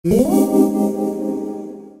Hey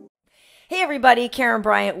everybody, Karyn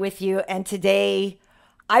Bryant with you, and today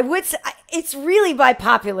I would say it's really by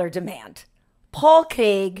popular demand. Paul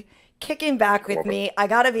Craig kicking back with Love it. me. I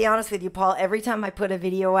gotta be honest with you, Paul. Every time I put a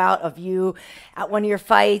video out of you at one of your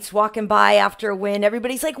fights, walking by after a win,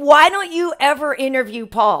 everybody's like, "Why don't you ever interview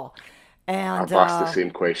Paul?" And I've asked the same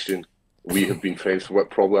question. We have been friends for what,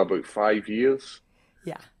 probably about 5 years,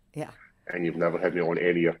 yeah, yeah. and you've never had me on any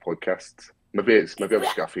of your podcasts. Maybe I've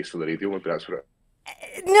just got a face for the radio, maybe that's what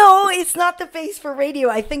it. No, it's not the face for radio.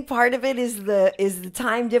 I think part of it is the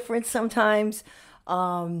time difference sometimes.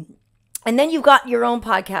 Um, and then you've got your own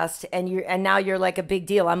podcast, and now you're like a big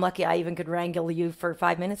deal. I'm lucky I even could wrangle you for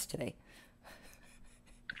 5 minutes today.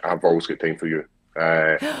 I've always got time for you.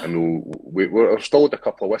 I know we're still at a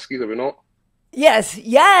couple of whiskies, are we not? Yes,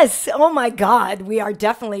 yes. Oh my God, we are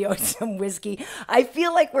definitely owed some whiskey. I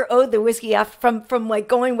feel like we're owed the whiskey from like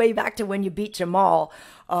going way back to when you beat Jamal.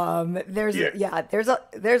 Yeah. There's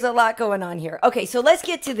a lot going on here. Okay, so let's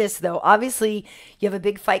get to this though. Obviously, you have a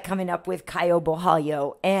big fight coming up with Caio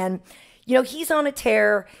Borralho, and he's on a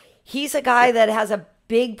tear. He's a guy that has a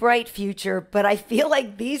big bright future, but I feel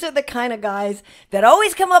like these are the kind of guys that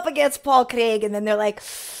always come up against Paul Craig, and then they're like,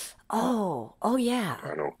 oh yeah.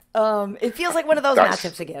 I know. It feels like one of those That's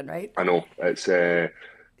matchups again, right? I know. It's I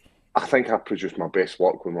think I produced my best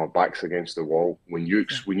work when my back's against the wall. Yeah.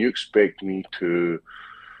 When you expect me to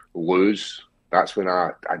lose, that's when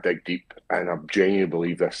I dig deep, and I genuinely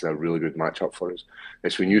believe this is a really good matchup for us.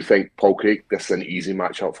 It's when you think Paul Craig, this is an easy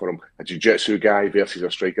matchup for him, a jiu-jitsu guy versus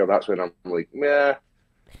a striker. That's when I'm like, meh.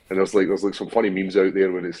 And there's like some funny memes out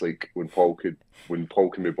there when it's like when Paul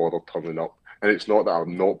can be bothered turning up, and it's not that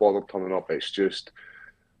I'm not bothered turning up. It's just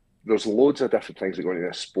there's loads of different things that go into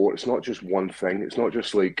this sport. It's not just one thing. It's not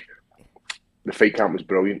just like the fight camp was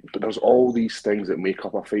brilliant, but there's all these things that make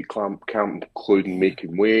up a fight camp, including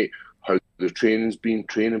making weight, how the training's been,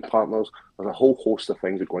 training partners. There's a whole host of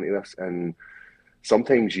things that go into this, and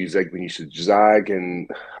sometimes you zig when you should zag. And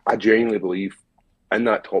I genuinely believe in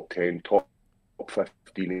that top 10, top 15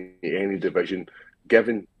 in any division,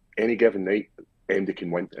 given any given night, MD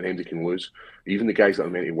can win and MD can lose. Even the guys that are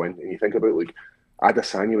meant to win. And you think about like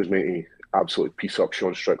Adesanya was meant to absolutely piece up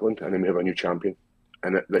Sean Strickland, and then we have a new champion.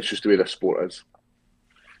 And that's just the way this sport is.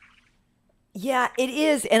 Yeah, it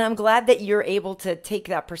is. And I'm glad that you're able to take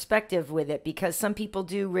that perspective with it because some people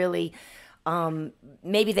do really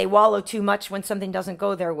maybe they wallow too much when something doesn't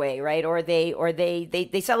go their way, right? Or they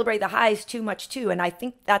celebrate the highs too much too. And I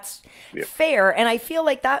think that's Yeah. fair. And I feel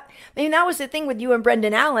like that I mean that was the thing with you and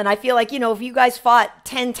Brendan Allen. I feel like, if you guys fought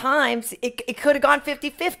 10 times, it could have gone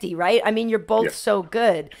 50-50, right? I mean, you're both Yeah. so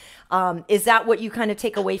good. Is that what you kind of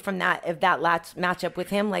take away from that last matchup with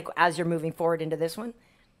him, like as you're moving forward into this one?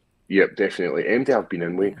 Yep, definitely. MD I've been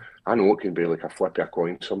in with. I know it can be like a flip of a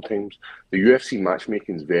coin sometimes. The UFC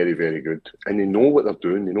matchmaking is very, very good. And they know what they're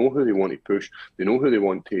doing. They know who they want to push. They know who they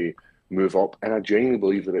want to move up. And I genuinely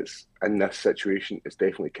believe that it's in this situation, it's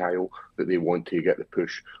definitely Kyle that they want to get the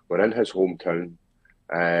push. We're in his hometown.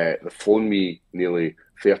 They've flown me nearly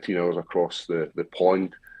 13 hours across the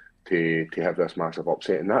pond to have this massive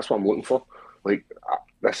upset. And that's what I'm looking for. Like,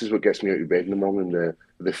 this is what gets me out of bed in the morning,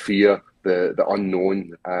 the fear, the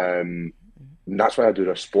unknown. And that's why I do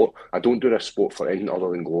this sport. I don't do this sport for anything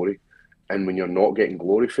other than glory. And when you're not getting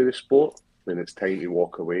glory for the sport, then it's time to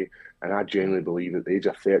walk away. And I genuinely believe at the age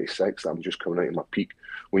of 36 that I'm just coming out of my peak.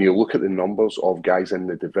 When you look at the numbers of guys in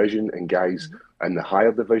the division and guys in the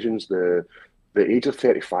higher divisions, the age of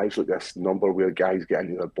 35 is like this number where guys get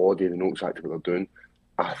into their body, they know exactly what they're doing.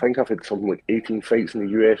 I think I've had something like 18 fights in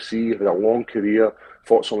the UFC, I've had a long career,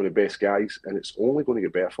 fought some of the best guys, and it's only going to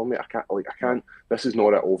get better for me. I can't, this is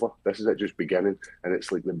not it over. This is it just beginning, and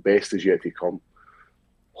it's like the best is yet to come.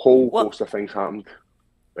 Whole Well, host of things happened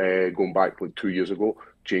going back like 2 years ago,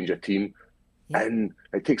 change a team, yeah. and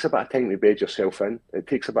it takes a bit of time to bed yourself in. It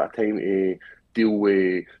takes a bit of time to deal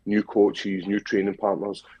with new coaches, new training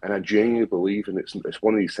partners, and I genuinely believe, and it's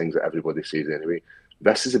one of these things that everybody says anyway,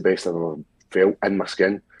 this is the best I've ever felt in my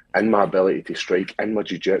skin, in my ability to strike, in my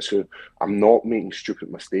jiu-jitsu. I'm not making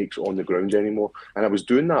stupid mistakes on the ground anymore. And I was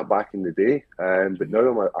doing that back in the day, but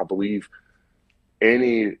now I believe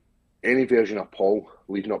any any version of Paul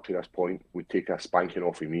leading up to this point would take a spanking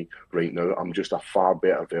off of me right now. I'm just a far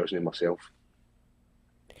better version of myself.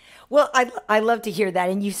 Well, I love to hear that,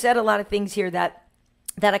 and you said a lot of things here that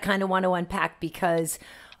I kind of want to unpack because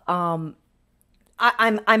I'm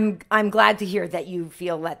glad to hear that you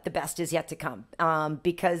feel that the best is yet to come,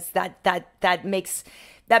 because that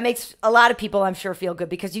that makes a lot of people, I'm sure, feel good,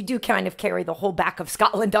 because you do kind of carry the whole back of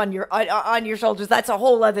Scotland on your shoulders. That's a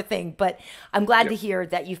whole other thing. But I'm glad to hear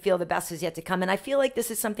that you feel the best is yet to come. And I feel like this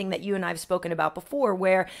is something that you and I have spoken about before,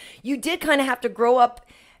 where you did kind of have to grow up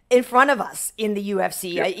in front of us in the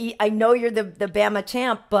UFC. Yep. I know you're the Bama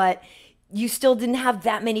champ, but you still didn't have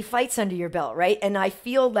that many fights under your belt, right? And I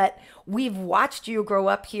feel that we've watched you grow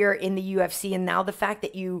up here in the UFC, and now the fact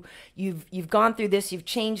that you've gone through this, you've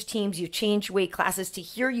changed teams, you've changed weight classes, to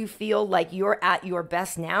hear you feel like you're at your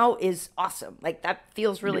best now is awesome. Like, that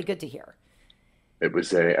feels really good to hear. It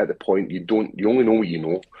was at the point you only know what you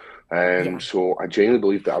know, so I genuinely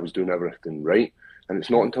believe that I was doing everything right, and it's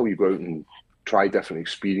not until you go out and try different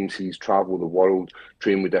experiences, travel the world,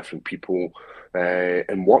 train with different people,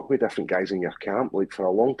 and work with different guys in your camp. Like, for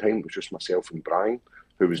a long time, it was just myself and Brian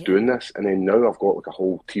who was doing this, and then now I've got like a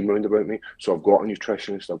whole team around about me. So I've got a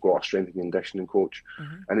nutritionist, I've got a strength and conditioning coach,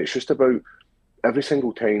 and it's just about every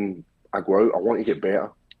single time I go out, I want to get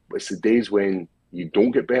better. It's the days when you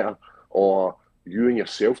don't get better, or you and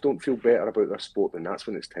yourself don't feel better about this sport, then that's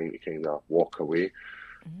when it's time to kind of walk away.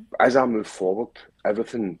 As I move forward,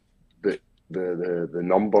 everything that the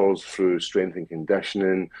numbers through strength and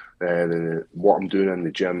conditioning, what I'm doing in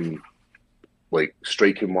the gym, like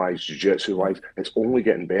striking wise, jiu-jitsu wise, it's only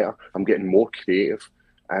getting better. I'm getting more creative,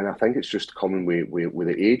 and I think it's just coming with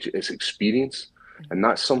the age. It's experience, and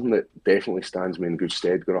that's something that definitely stands me in good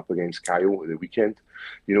stead going up against Caio at the weekend.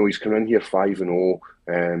 You know, he's come in here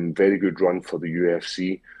 5-0, very good run for the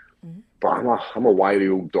UFC, but I'm a wiry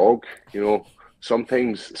old dog. You know,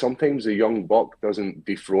 sometimes the young buck doesn't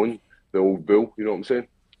dethrone the old bull, you know what I'm saying?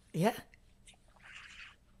 Yeah.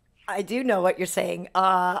 I do know what you're saying.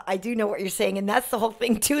 And that's the whole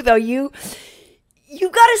thing too, though. You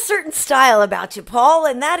got a certain style about you, Paul,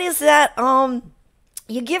 and that is that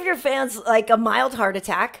you give your fans like a mild heart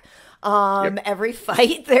attack. Every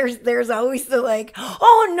fight, there's always the like,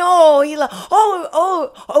 oh no,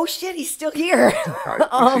 oh shit, he's still here.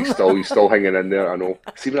 He's still hanging in there. I know.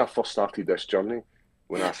 See, when I first started this journey,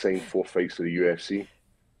 when I signed 4 fights for the UFC,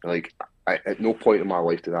 like, at no point in my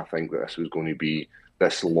life did I think that this was going to be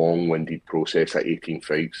this long-winded process at 18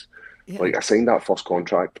 fights. Like, I signed that first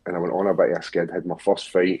contract and I went on a bit of a skid, had my first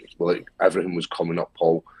fight, like, everything was coming up,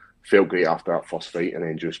 Paul. Felt great after that first fight, and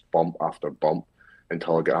then just bump after bump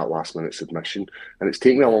until I got that last-minute submission. And it's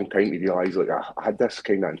taken me a long time to realise, like, I had this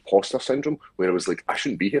kind of imposter syndrome where I was like, I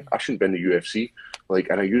shouldn't be here. I shouldn't be in the UFC. Like,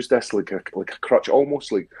 and I used this like a crutch,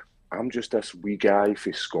 almost like, I'm just this wee guy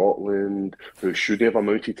from Scotland who should have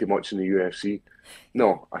amounted to much in the UFC.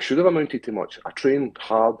 No, I should have amounted to much. I train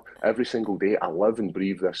hard every single day. I live and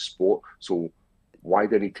breathe this sport. So why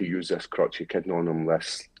do I need to use this crutchy kidding on him,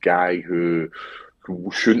 this guy who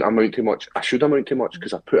shouldn't amount to much? I should amount to much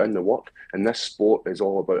because I put in the work. And this sport is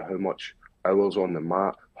all about how much hours on the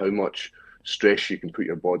mat, how much stress you can put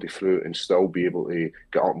your body through and still be able to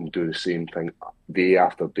get up and do the same thing day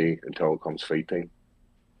after day until it comes fight time.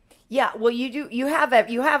 Yeah, well, you do. You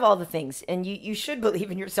have all the things, and you should believe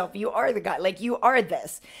in yourself. You are the guy. Like, you are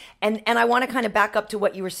this, and I want to kind of back up to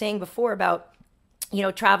what you were saying before about, you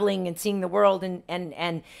know, traveling and seeing the world,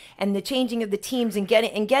 and the changing of the teams, and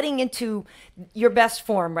getting into your best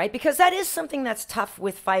form, right? Because that is something that's tough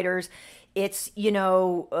with fighters. It's, you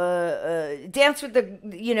know, dance with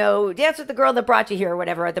the girl that brought you here or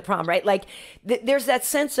whatever at the prom, right? Like, there's that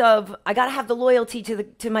sense of, I got to have the loyalty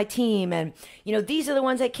to my team, and, you know, these are the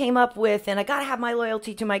ones I came up with, and I got to have my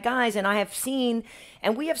loyalty to my guys. And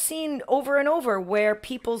we have seen over and over where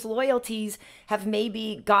people's loyalties have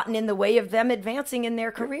maybe gotten in the way of them advancing in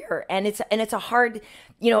their career. And it's a hard,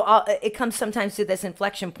 you know, it comes sometimes to this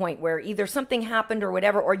inflection point where either something happened or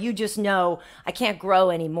whatever, or you just know, I can't grow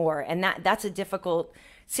anymore. And that's a difficult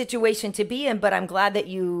situation to be in, but I'm glad that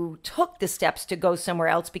you took the steps to go somewhere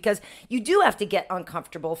else, because you do have to get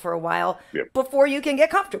uncomfortable for a while before you can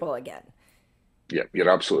get comfortable again. Yeah, you're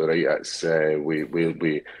absolutely right. It's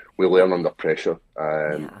we learn under pressure,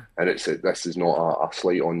 and this is not a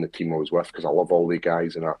slight on the team I was with, because I love all the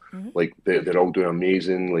guys, and like they're all doing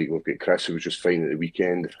amazing. Like, we've got Chris, who was just fighting at the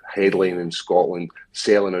weekend, headlining in Scotland,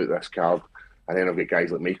 selling out this card. And then I've got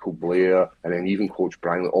guys like Michael Blair, and then even Coach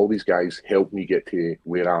Brian. Like, all these guys helped me get to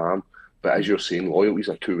where I am. But as you're saying, loyalty's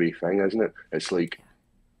a two-way thing, isn't it? It's like,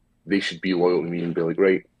 they should be loyal to me and be like,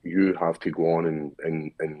 right, you have to go on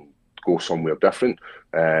and go somewhere different.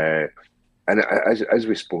 And as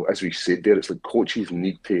we said there, it's like, coaches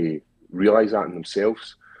need to realise that in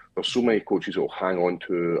themselves. There's so many coaches that will hang on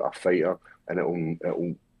to a fighter, and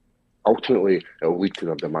it'll ultimately lead to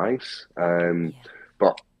their demise.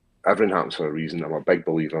 But everything happens for a reason. I'm a big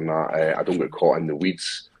believer in that. I don't get caught in the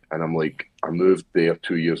weeds. And I'm like, I moved there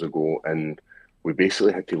 2 years ago, and we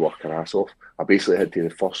basically had to work our ass off. I basically had to, the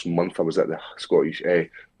first month I was at the Scottish,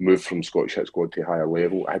 moved from Scottish hit squad to higher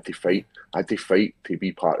level. I had to fight. I had to fight to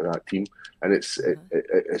be part of that team. And it's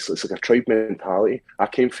like a tribe mentality. I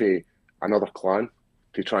came from another clan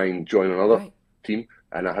to try and join another team,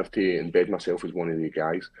 and I have to embed myself as one of the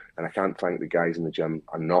guys. And I can't thank the guys in the gym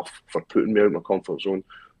enough for putting me out of my comfort zone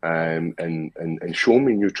and showing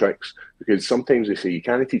me new tricks. Because sometimes they say you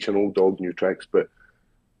can't teach an old dog new tricks, but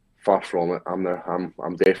far from it. I'm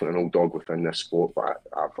definitely an old dog within this sport, but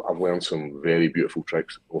I've learned some very beautiful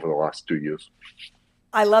tricks over the last 2 years.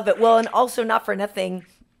 I love it. Well, and also not for nothing,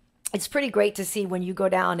 it's pretty great to see when you go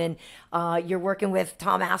down and you're working with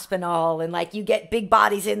Tom Aspinall and like you get big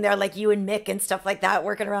bodies in there like you and Mick and stuff like that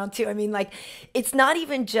working around too. I mean, like it's not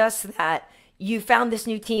even just that you found this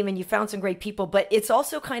new team and you found some great people, but it's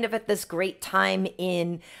also kind of at this great time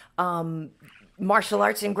in martial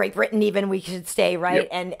arts in Great Britain, even, we should say, right?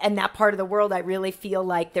 Yep. And that part of the world, I really feel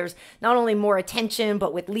like there's not only more attention,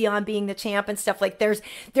 but with Leon being the champ and stuff, like there's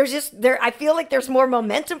just there. I feel like there's more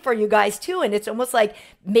momentum for you guys too, and it's almost like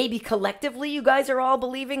maybe collectively you guys are all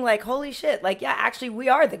believing like, holy shit, like yeah, actually we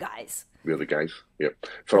are the guys. We're the guys. Yep.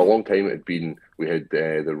 For a long time, it had been we had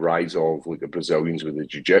the rise of like the Brazilians with the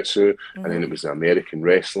jiu-jitsu, and then it was the American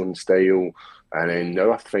wrestling style, and then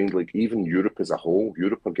now I find like even Europe as a whole,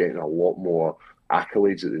 Europe are getting a lot more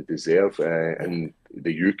accolades that they deserve, and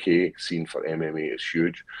the UK scene for MMA is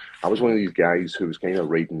huge. I was one of these guys who was kind of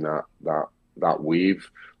riding that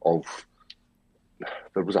wave of.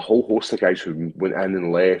 There was a whole host of guys who went in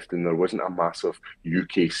and left, and there wasn't a massive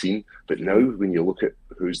UK scene. But now, when you look at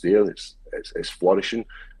who's there, it's flourishing.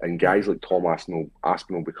 And guys like Tom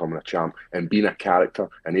Aspinall becoming a champ and being a character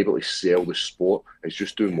and able to sell the sport is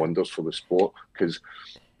just doing wonders for the sport, because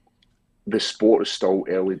the sport is still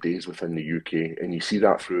early days within the UK, and you see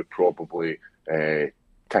that through probably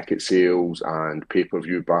ticket sales and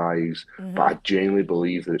pay-per-view buys. But I genuinely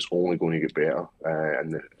believe that it's only going to get better,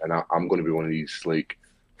 and I'm going to be one of these like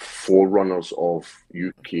forerunners of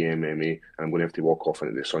UK MMA, and I'm going to have to walk off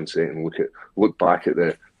into the sunset and look back at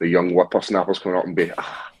the young whippersnappers coming up and be,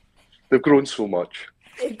 they've grown so much.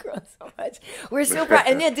 They've grown so much. We're so proud.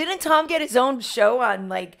 And then didn't Tom get his own show on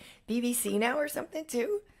like BBC now or something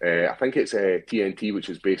too? I think it's TNT, which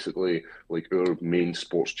is basically like our main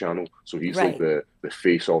sports channel. So he's like the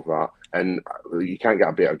face of that, and you can't get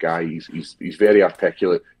a better guy. He's very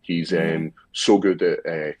articulate. He's so good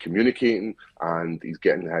at communicating, and he's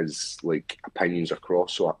getting his like opinions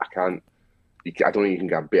across. So I don't think you can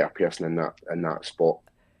get a better person in that spot.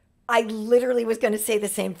 I literally was going to say the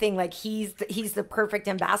same thing. Like he's the perfect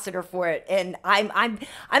ambassador for it, and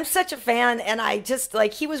I'm such a fan. And I just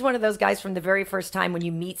like he was one of those guys from the very first time when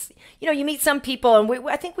you meet some people, and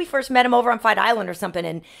I think we first met him over on Fight Island or something,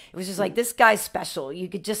 and it was just like this guy's special. You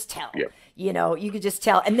could just tell. Yeah. You could just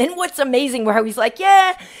tell. And then what's amazing, where he's like,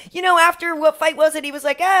 after what fight was it? He was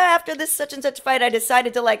like, after this such and such fight, I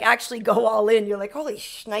decided to like actually go all in. You're like, holy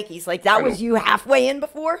shnikes! Like that was you halfway in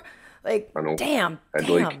before. Like, I know. Damn.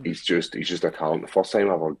 Like he's just a talent. The first time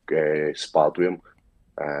I ever sparred with him,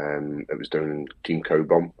 it was down in Team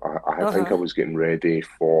Cowbum. I think I was getting ready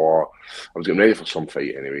for some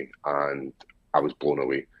fight anyway, and I was blown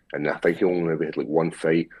away. And I think he only maybe had like one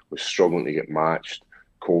fight, was struggling to get matched.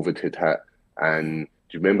 COVID had hit, and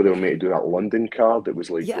do you remember they were meant to do that London card? It was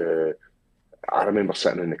like I remember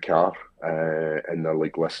sitting in the car, and they're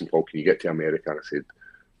like, "Listen, Paul, can you get to America?" And I said,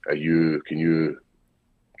 "Can you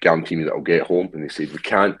guarantee me that I'll get home?" And they said, "We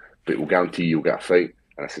can't, but we'll guarantee you'll get a fight."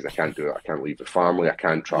 And I said, "I can't do it. I can't leave the family. I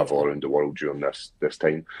can't travel around the world during this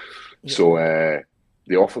time." Yeah. So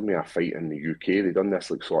they offered me a fight in the UK. They done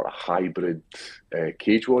this like sort of hybrid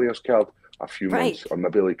Cage Warriors card a few months, or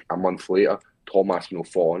maybe like a month later. Tom Aspinall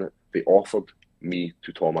fought on it. They offered me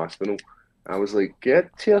to Tom Aspinall. I was like,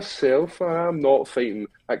 get to yourself. I'm not fighting.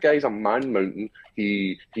 That guy's a man mountain.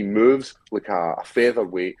 He moves like a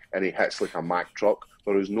featherweight, and he hits like a Mack truck.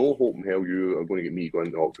 There is no hope in hell you are going to get me going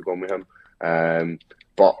to the octagon with him.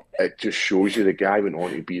 But it just shows you the guy went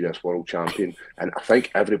on to be this world champion. And I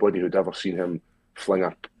think everybody who'd ever seen him fling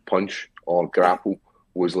a punch or grapple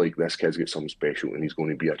was like, this kid's got something special and he's going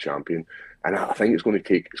to be a champion. And I think it's going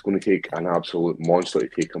to take an absolute monster to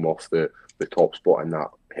take him off the top spot in that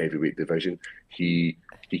heavyweight division. He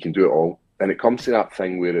can do it all. And it comes to that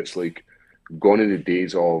thing where it's like, gone are the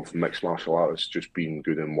days of mixed martial artists just being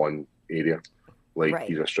good in one area. Like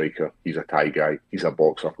he's a striker, he's a Thai guy, he's a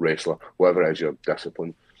boxer, wrestler, whatever it is your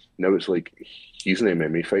discipline. Now it's like he's an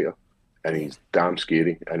MMA fighter, and he's damn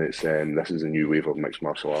scary. And it's this is a new wave of mixed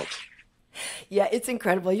martial arts. Yeah, it's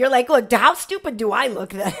incredible. You're like, look, how stupid do I look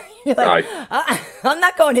then? You're like, I'm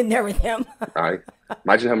not going in there with him. Aye.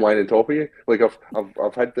 Imagine him lying on top of you. Like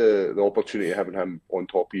I've had the opportunity of having him on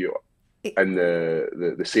top of you in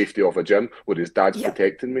the safety of a gym where his dad's Yeah,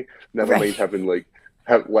 protecting me. Never mind right. having like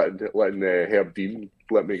letting Herb Dean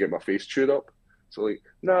let me get my face chewed up. So like,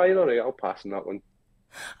 nah, you're all right. I'll pass on that one.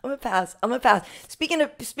 I'm gonna pass. I'm gonna pass.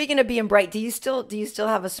 Speaking of being bright, do you still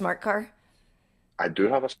have a smart car? I do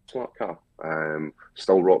have a smart car.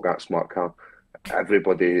 Still rock that smart car.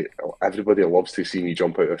 Everybody, everybody loves to see me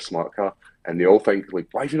jump out of a smart car, and they all think like,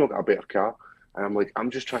 "Why have you not got a better car?" And I'm like, "I'm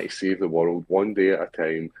just trying to save the world one day at a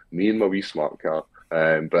time. Me and my wee smart car."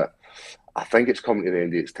 But I think it's coming to the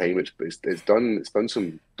end of its time. It's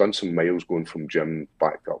done some miles going from gym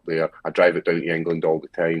back up there. I drive it down to England all the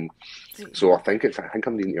time, so I think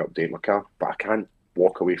I'm needing to update my car, but I can't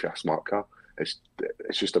walk away from a smart car. It's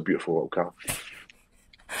just a beautiful little car.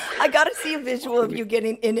 I gotta see a visual of you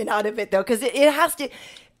getting in and out of it though, because it has to.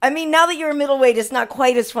 I mean, now that you're a middleweight, it's not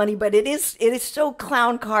quite as funny, but it is so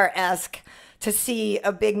clown car esque to see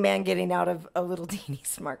a big man getting out of a little teeny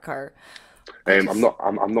smart car. I I'm just not.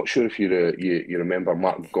 I'm not sure if you remember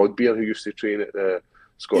Mark Godbeer, who used to train at the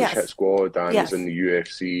Scottish Hit yes, Squad and was in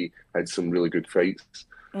yes. the UFC. Had some really good fights.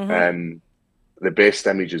 Hmm. Um, the best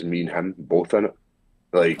image is me and him both in it.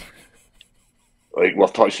 Like like we're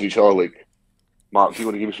touching each other. Like, Mark, do you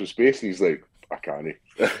want to give me some space? And he's like, I can't.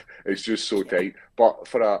 It's just so tight. But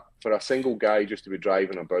for a single guy just to be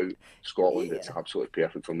driving about Scotland, it's Yeah. absolutely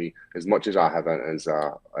perfect for me. As much as I have it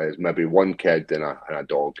as maybe one kid and a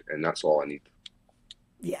dog, and that's all I need.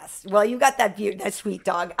 Yes. Well, you got that sweet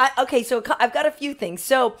dog. Okay, so I've got a few things.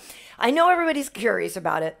 So I know everybody's curious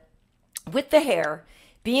about it. With the hair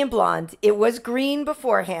being blonde, it was green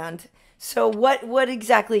beforehand. So what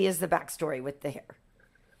exactly is the backstory with the hair?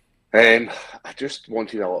 I just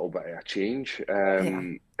wanted a little bit of a change. Yeah.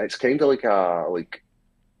 It's kind of like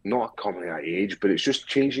not a coming of age, but it's just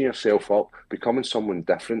changing yourself up, becoming someone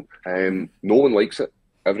different. Mhm. No one likes it.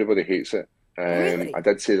 Everybody hates it. I Really?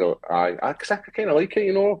 did say that cause I kind of like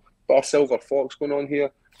it, Got a silver fox going on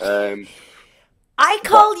here. I But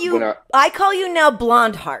call when you I I call you now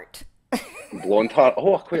Blonde Heart. blonde hair,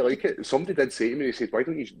 oh, I quite like it. Somebody did say to me, they said, "Why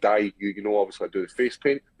don't you dye? Obviously I do the face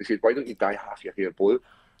paint." They said, "Why don't you dye half your hair blue?"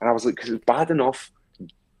 And I was like, "Because it's bad enough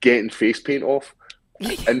getting face paint off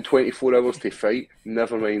in 24 hours to fight,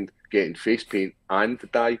 never mind getting face paint and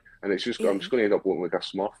dye, and I'm Yeah. just going to end up looking like a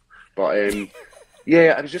smurf." But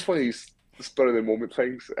yeah, it was just one of these spur of the moment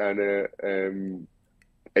things, and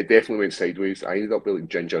it definitely went sideways. I ended up with like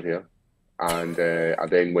ginger hair, and I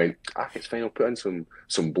then went, it's fine. I'll put in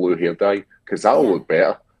some blue hair dye because that'll Yeah. look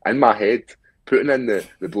better. In my head, putting in the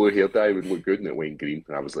blue hair dye would look good, and it went green,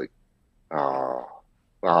 and I was like, ah,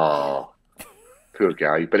 Yeah. ah. Poor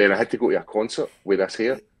guy. But then I had to go to a concert with this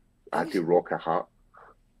hair. I I had to was rock a hat.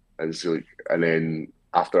 And then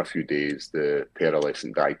after a few days, the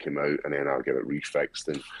pearlescent dye came out, and then I get it refixed.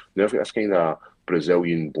 And now I've got this kind of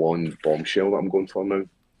Brazilian blonde bombshell that I'm going for now.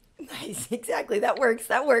 nice. Exactly. That works.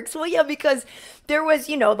 That works. Well, yeah, because there was,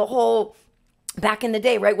 the whole back in the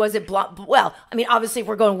day, right? Was it Blonde? Well, I mean, obviously, if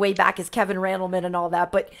we're going way back as Kevin Randleman and all that,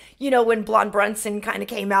 but when Blonde Brunson kind of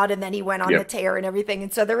came out and then he went on the Yep. tear and everything,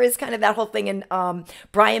 and so there is kind of that whole thing. And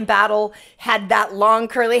Brian Battle had that long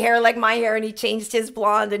curly hair like my hair, and he changed his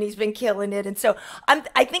blonde, and he's been killing it. And so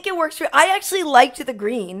I think it works for. I actually liked the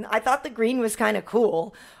green. I thought the green was kind of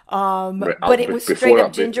cool, but it was straight Before up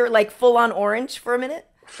that, ginger, like full on orange for a minute.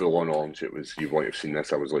 full on orange, it was, you might have seen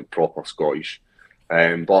this, I was like proper Scottish.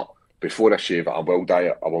 But before I shave it, I will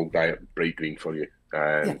dye it bright green for you.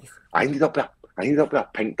 Yes. I ended up with a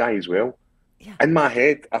pink dye as well. Yeah. In my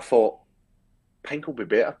head, I thought pink will be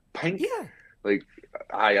better. Pink, Yeah. like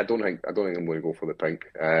I don't think I'm going to go for the pink.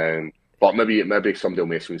 But maybe somebody will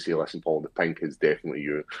mess with me and say, "Listen, Paul, the pink is definitely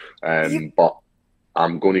you." You. But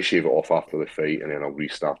I'm going to shave it off after the fight, and then I'll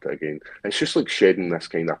restart it again. It's just like shedding this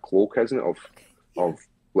kind of cloak, isn't it? Of Okay. Yeah. of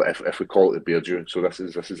well, if we call it the beard Jew. So this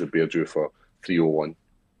is a beard Jew for 301.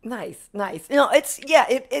 Nice, nice. It's yeah,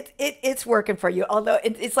 it's working for you. Although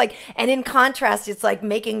it's like, and in contrast, it's like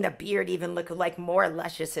making the beard even look like more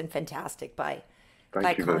luscious and fantastic by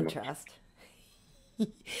Thank you very much. contrast.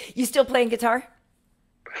 You still playing guitar?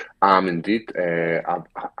 Indeed. I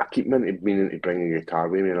keep meaning to bring a guitar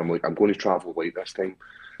with me, and I'm like, I'm going to travel light this time.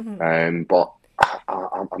 Mhm. But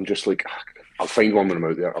I'm just like, I'll find one when I'm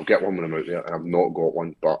out there. I'll get one when I'm out there, and I've not got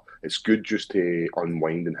one. But it's good just to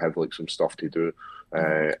unwind and have like some stuff to do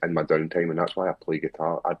Mhm. in my downtime, and that's why I play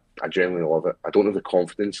guitar. I genuinely love it. I don't have the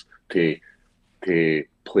confidence to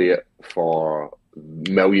play it for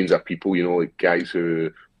millions of people. Like guys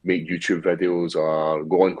who make YouTube videos or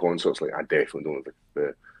go on concerts. Like I definitely don't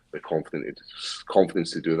have the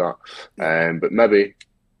confidence to do that. But maybe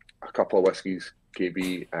a couple of whiskies,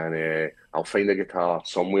 KB, and I'll find a guitar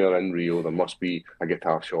somewhere in Rio. There must be a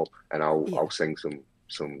guitar shop, and I'll sing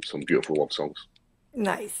some beautiful love songs.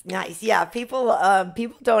 Nice, nice. Yeah, people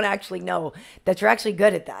don't actually know that you're actually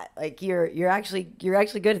good at that. Like you're actually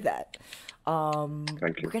good at that. Thank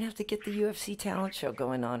We're you. gonna have to get the UFC talent show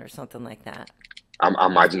going on or something like that. I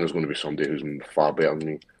imagine there's going to be somebody who's far better than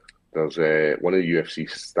me. There's one of the UFC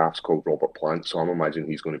staffs called Robert Plant, so I'm imagining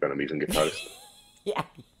he's going to be an amazing guitarist. Yeah.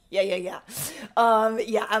 Yeah, yeah, yeah.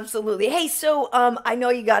 Yeah, absolutely. Hey, so I know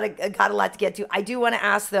you got a lot to get to. I do want to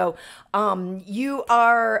ask though, you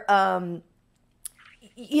are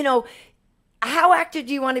you know, how active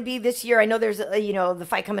do you want to be this year? I know there's, the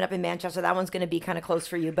fight coming up in Manchester. That one's going to be kind of close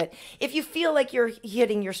for you. But if you feel like you're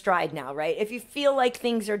hitting your stride now, right? If you feel like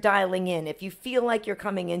things are dialing in, if you feel like you're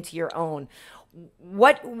coming into your own,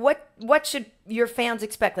 what should your fans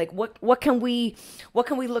expect? Like what can we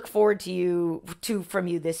look forward to from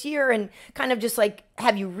you this year? And kind of just like,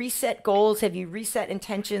 have you reset goals? Have you reset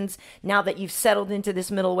intentions now that you've settled into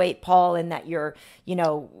this middleweight, Paul, and that you're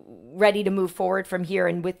ready to move forward from here?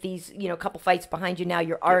 And with these couple fights behind you now,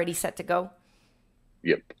 you're already set to go.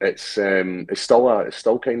 Yep, it's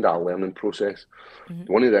still kind of a learning process.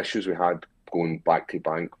 One of the issues we had going back to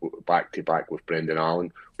back with Brendan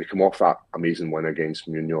Allen, we come off that amazing win against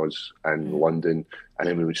Munoz in London, and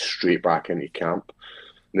then we went straight back into camp.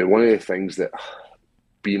 Now, one of the things that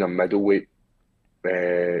being a middleweight,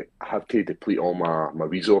 I have to deplete all my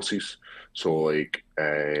resources. So like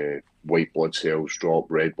white blood cells drop,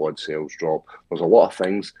 red blood cells drop. There's a lot of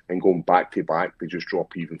things, and going back to back, they just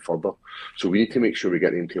drop even further. So we need to make sure we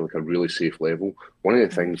get them to like a really safe level. One of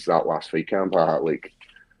the things that last fight camp, I had, like,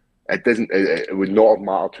 it would not have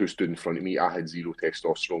mattered who stood in front of me. I had zero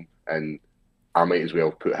testosterone, and I might as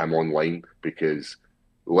well put him online because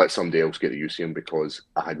let somebody else get the use of him, because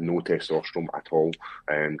I had no testosterone at all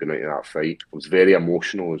going into that fight. It was very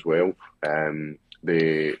emotional as well. I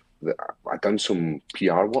done some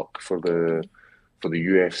PR work for the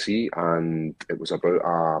UFC, and it was about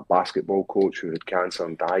a basketball coach who had cancer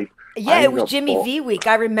and died. Yeah, I it ended was up Jimmy V week.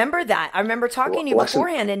 I remember that. I remember talking to you listen.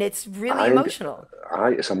 beforehand, and it's really I emotional.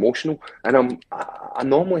 it's emotional, and I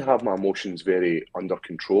normally have my emotions very under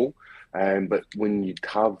control, but when you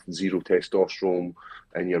have zero testosterone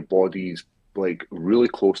and your body's like really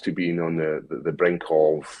close to being on the brink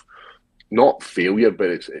of not failure, but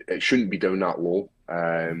it shouldn't be down that low.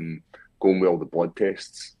 Going with all the blood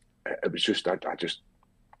tests, it was just I just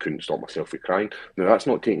couldn't stop myself from crying. Now that's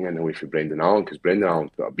not taking anything away from Brendan Allen, because Brendan Allen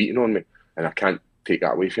put a beating on me, and I can't take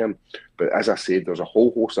that away from him. But as I said, there's a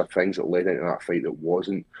whole host of things that led into that fight that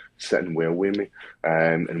wasn't sitting well with me,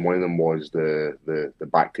 and one of them was the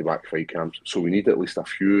back-to-back fight camps. So we need at least a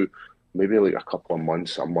few, maybe like a couple of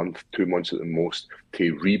months, a month, 2 months at the most,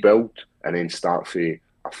 to rebuild and then start for a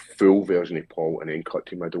full version of Paul and then cut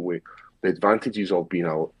to middleweight. The advantages of being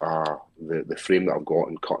the frame that I've got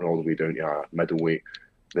and cutting all the way down to a middleweight,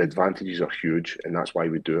 the advantages are huge, and that's why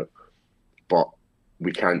we do it. But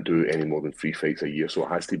we can't do any more than 3 fights a year, so it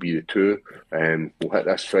has to be the two. We'll hit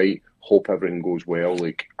this fight, hope everything goes well.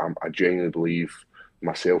 Like I genuinely believe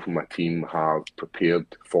myself and my team have prepared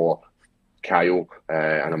for Caio,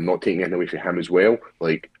 and I'm not taking anything away from him as well.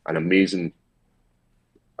 Like an amazing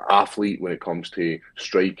athlete when it comes to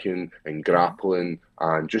striking and grappling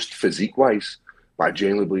and just physique wise. But I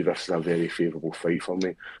genuinely believe this is a very favourable fight for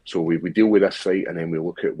me. So we deal with this fight, and then we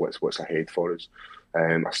look at what's ahead for us.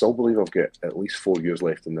 I still believe I've got at least 4 years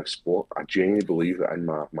left in this sport. I genuinely believe that in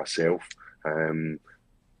myself.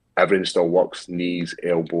 Everything still works, knees,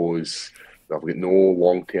 elbows. I've got no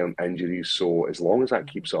long-term injuries. So as long as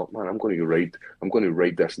that keeps up, man, I'm going to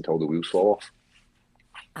ride this until the wheels fall off.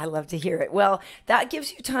 I love to hear it. Well, that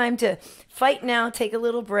gives you time to fight now, take a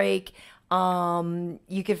little break.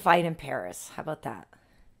 You can fight in Paris. How about that?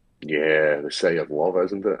 Yeah, the city of love,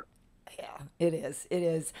 isn't it? Yeah, it is. It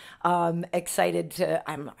is. Excited to.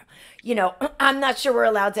 I'm not sure we're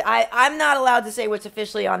allowed to. I'm not allowed to say what's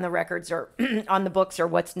officially on the records or on the books or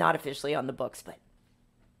what's not officially on the books. But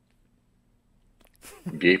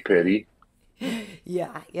Gay Perry.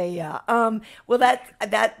 yeah, yeah, yeah. Well,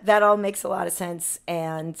 that all makes a lot of sense,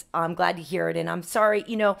 and I'm glad to hear it. And I'm sorry,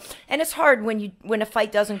 and it's hard when a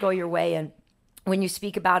fight doesn't go your way, and when you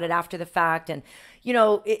speak about it after the fact, and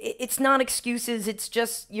it's not excuses. It's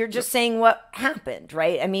just you're just saying what happened,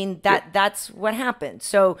 right? I mean that's what happened.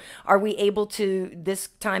 So are we able to this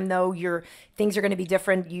time though? Things are going to be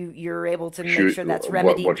different. You're able to make sure that's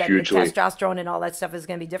remedied. That the testosterone and all that stuff is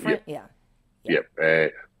going to be different. Yeah.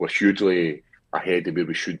 Yep. We're hugely ahead of where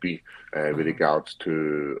we should be with regards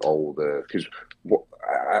to all the, because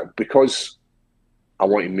because I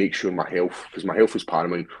want to make sure my health, because my health is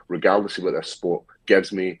paramount, regardless of what this sport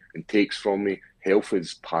gives me and takes from me. Health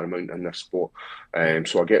is paramount in this sport.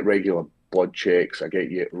 So I get regular blood checks. I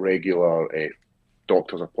get regular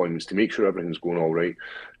doctor's appointments to make sure everything's going all right.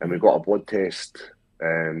 And we got a blood test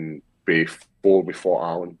before we fought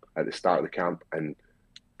Alan at the start of the camp, and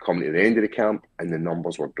coming to the end of the camp, and the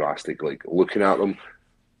numbers were drastic. Like, looking at them,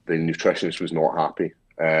 the nutritionist was not happy.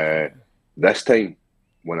 This time,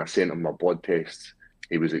 when I sent him my blood tests,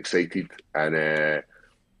 he was excited, and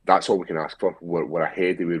that's all we can ask for. We're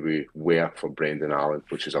ahead of where we were for Brendan Allen,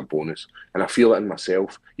 which is a bonus. And I feel it in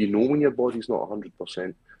myself. You know when your body's not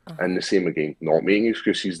 100%. And the same again, not making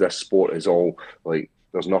excuses. This sport is all like,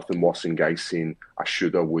 there's nothing worse than guys saying, I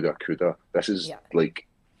shoulda, woulda, coulda. This is like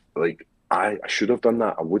I should have done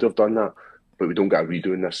that. I would have done that. But we don't get a redo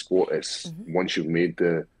in this sport. It's once you've made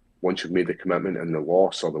the commitment and the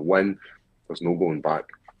loss or the win, there's no going back.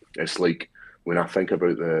 It's like, when I think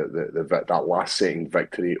about that last setting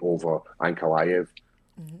victory over Ankalaev,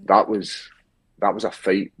 that was a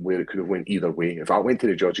fight where it could have went either way. If I went to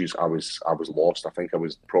the judges, I was lost. I think I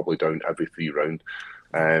was probably down every 3 rounds.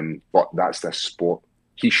 But that's this sport.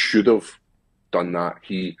 He should have done that.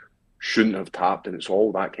 He shouldn't have tapped, and it's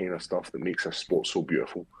all that kind of stuff that makes this sport so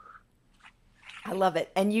beautiful. I love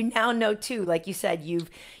it. And you now know too, like you said, you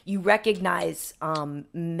recognize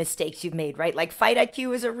mistakes you've made, right? Like, fight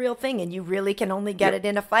IQ is a real thing, and you really can only get it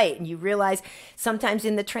in a fight. And you realize sometimes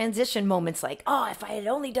in the transition moments, like, oh, if I had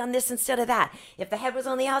only done this instead of that, if the head was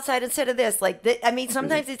on the outside instead of this, like, I mean,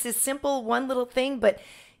 sometimes it's a simple one little thing, but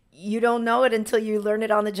you don't know it until you learn it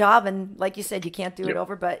on the job. And like you said, you can't do it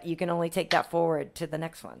over, but you can only take that forward to the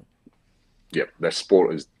next one. Yeah, this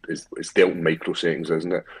sport is dealt in microseconds,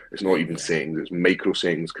 isn't it? It's not even seconds, it's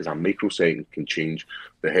microseconds, because a microsecond can change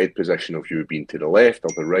the head position of you being to the left or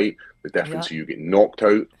the right, the difference of you getting knocked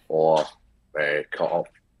out or cut off.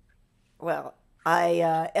 Well,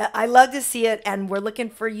 I love to see it, and we're looking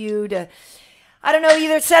for you to, I don't know,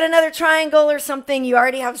 either set another triangle or something. You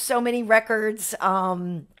already have so many records.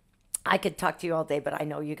 I could talk to you all day, but I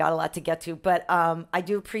know you got a lot to get to. But I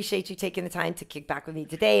do appreciate you taking the time to kick back with me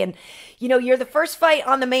today. And, you know, you're the first fight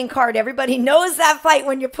on the main card. Everybody knows that fight.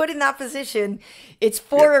 When you're put in that position, it's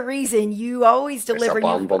for a reason. You always deliver.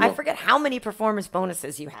 I forget how many performance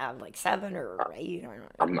bonuses you have, like 7 or 8.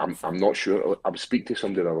 I'm not sure. I was speaking to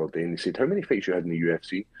somebody the other day, and they said, how many fights you had in the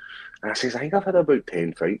UFC? And I says, I think I've had about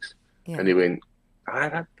 10 fights. Yeah. And they went,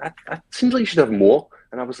 that seems like you should have more.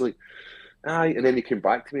 And I was like, aye, and then he came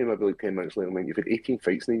back to me maybe like 10 minutes later and went, you've had 18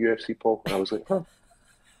 fights in the UFC, Paul. And I was like, huh,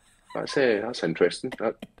 that's interesting.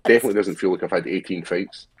 That definitely doesn't feel like I've had 18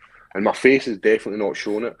 fights. And my face is definitely not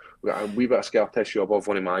showing it. We've got a wee bit of scar tissue above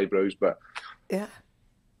one of my eyebrows, but it's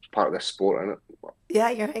part of this sport, isn't it? Yeah,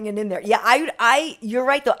 you're hanging in there. Yeah, you're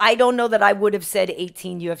right, though. I don't know that I would have said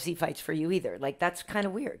 18 UFC fights for you either. Like, that's kind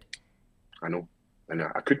of weird. I know. And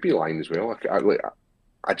I could be lying as well.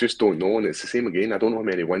 I just don't know, and it's the same again. I don't know how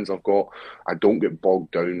many wins I've got. I don't get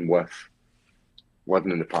bogged down with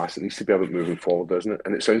living in the past. It needs to be about moving forward, doesn't it?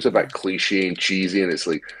 And it sounds a bit cliche and cheesy, and it's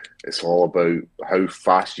like, it's all about how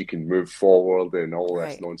fast you can move forward and all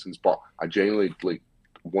this nonsense. But I genuinely, like,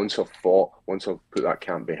 once I've put that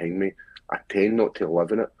camp behind me, I tend not to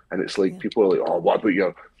live in it. And it's like, people are like, oh, what about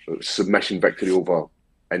your submission victory over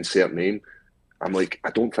insert name? I'm like,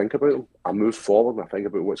 I don't think about them. I move forward and I think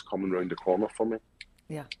about what's coming around the corner for me.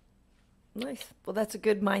 Yeah. Nice. Well, that's a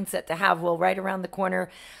good mindset to have. Well, right around the corner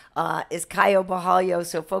is Caio Borralho.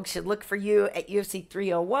 So folks should look for you at UFC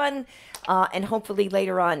 301 and hopefully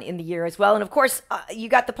later on in the year as well. And of course, you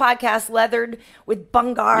got the podcast Leathered with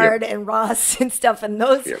Bungard and Ross and stuff. And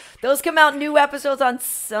those come out new episodes on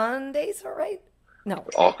Sundays, all right? No.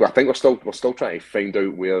 Oh, I think we're still trying to find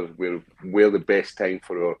out where the best time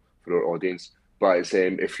for our audience. But it's,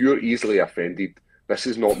 if you're easily offended, this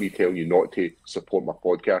is not me telling you not to support my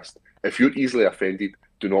podcast. If you're easily offended,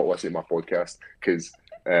 do not listen to my podcast, because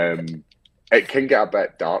it can get a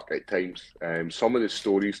bit dark at times. Some of the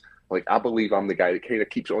stories, like, I believe I'm the guy that kind of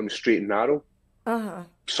keeps it on the straight and narrow.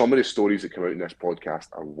 Some of the stories that come out in this podcast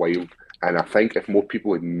are wild, and I think if more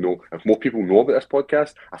people know about this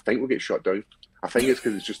podcast, I think we'll get shut down. I think it's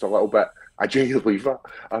because it's just a little bit. I genuinely believe that.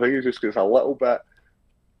 I think it's just because it's a little bit.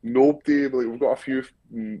 Nobody, like, we've got a few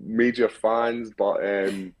major fans, but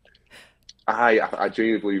I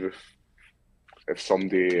genuinely believe if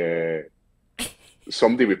somebody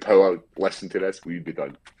with power listened to this, we'd be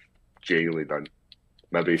done. Genuinely done.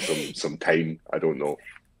 Maybe some time, I don't know.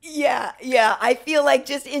 Yeah. I feel like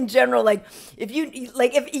just in general, like, if you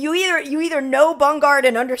either know Bungard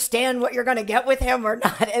and understand what you're gonna get with him or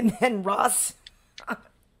not, and then Ross.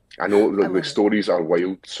 I know I the love it. stories are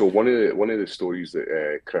wild. So one of the stories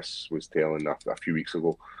that Chris was telling a few weeks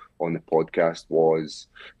ago on the podcast was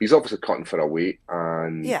he's obviously cutting for a weight,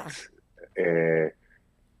 and Yeah. uh,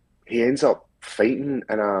 he ends up fighting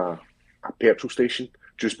in a petrol station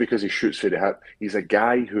just because he shoots for the hip. He's a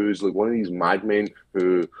guy who's like one of these madmen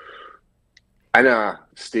who, in a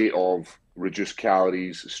state of reduced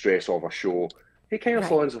calories, stress of a show, he kind of Right.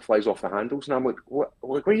 flies and flies off the handles. And I'm like, what?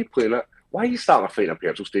 Like, why are you playing it? Why are you starting a fight in a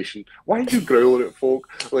petrol station? Why are you growling at folk?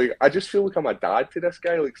 Like, I just feel like I'm a dad to this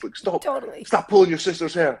guy. Like Totally. stop pulling your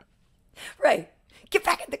sister's hair. Right. Get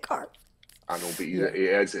back in the car. I know, but Yeah. it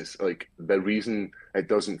is. It's like the reason it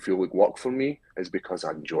doesn't feel like work for me is because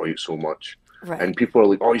I enjoy it so much. Right. And people are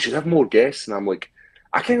like, "Oh, you should have more guests," and I'm like,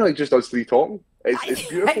 "I kind of like just us three talking. It's I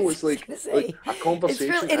beautiful. was It's just gonna like say, a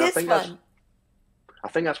conversation." it And is fun. I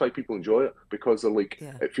think that's why people enjoy it because they're like,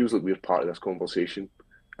 Yeah. it feels like we're part of this conversation.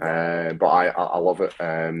 Yeah. But I love it,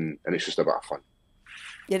 and it's just a bit of fun.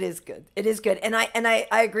 It is good. It is good. And I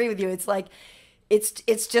agree with you. It's like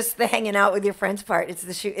it's just the hanging out with your friends part. It's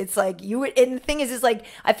the shoot. It's like you would, and the thing is like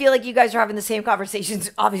I feel like you guys are having the same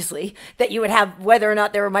conversations, obviously, that you would have whether or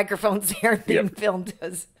not there were microphones there being Yep. filmed.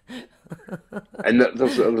 And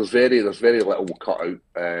there's very little cut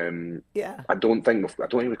out. Yeah. I don't think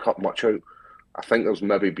we cut much out. I think there's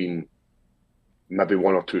maybe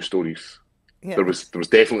one or two stories. Yeah. There was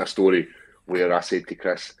definitely a story where I said to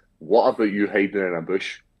Chris, "What about you hiding in a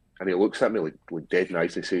bush?" And he looks at me like dead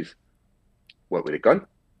nice and he says, "What, with a gun?"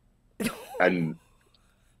 And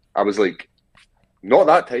I was like, "Not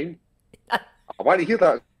that time. I want to hear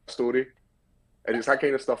that story." And it's that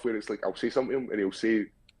kind of stuff where it's like I'll say something to him and he'll say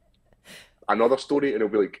another story and he'll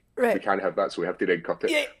be like, "We Right. can't have that, so we have to then cut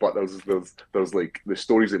it." Yeah. But there's like the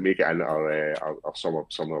stories that make it in are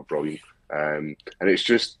some are brilliant. And it's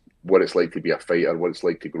just what it's like to be a fighter, what it's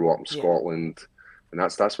like to grow up in Yeah. Scotland, and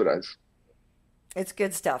that's what it is. It's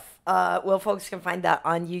good stuff. Well, folks can find that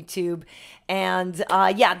on YouTube. And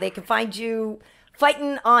yeah, they can find you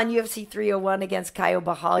fighting on UFC 301 against Caio Yep.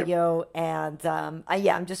 Borralho. And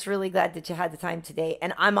yeah, I'm just really glad that you had the time today.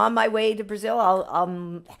 And I'm on my way to Brazil.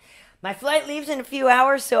 My flight leaves in a few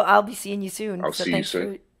hours, so I'll be seeing you soon. I'll So see you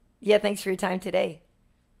soon. thanks for your time today.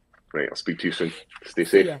 Right, I'll speak to you soon. Stay See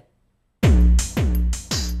safe. ya.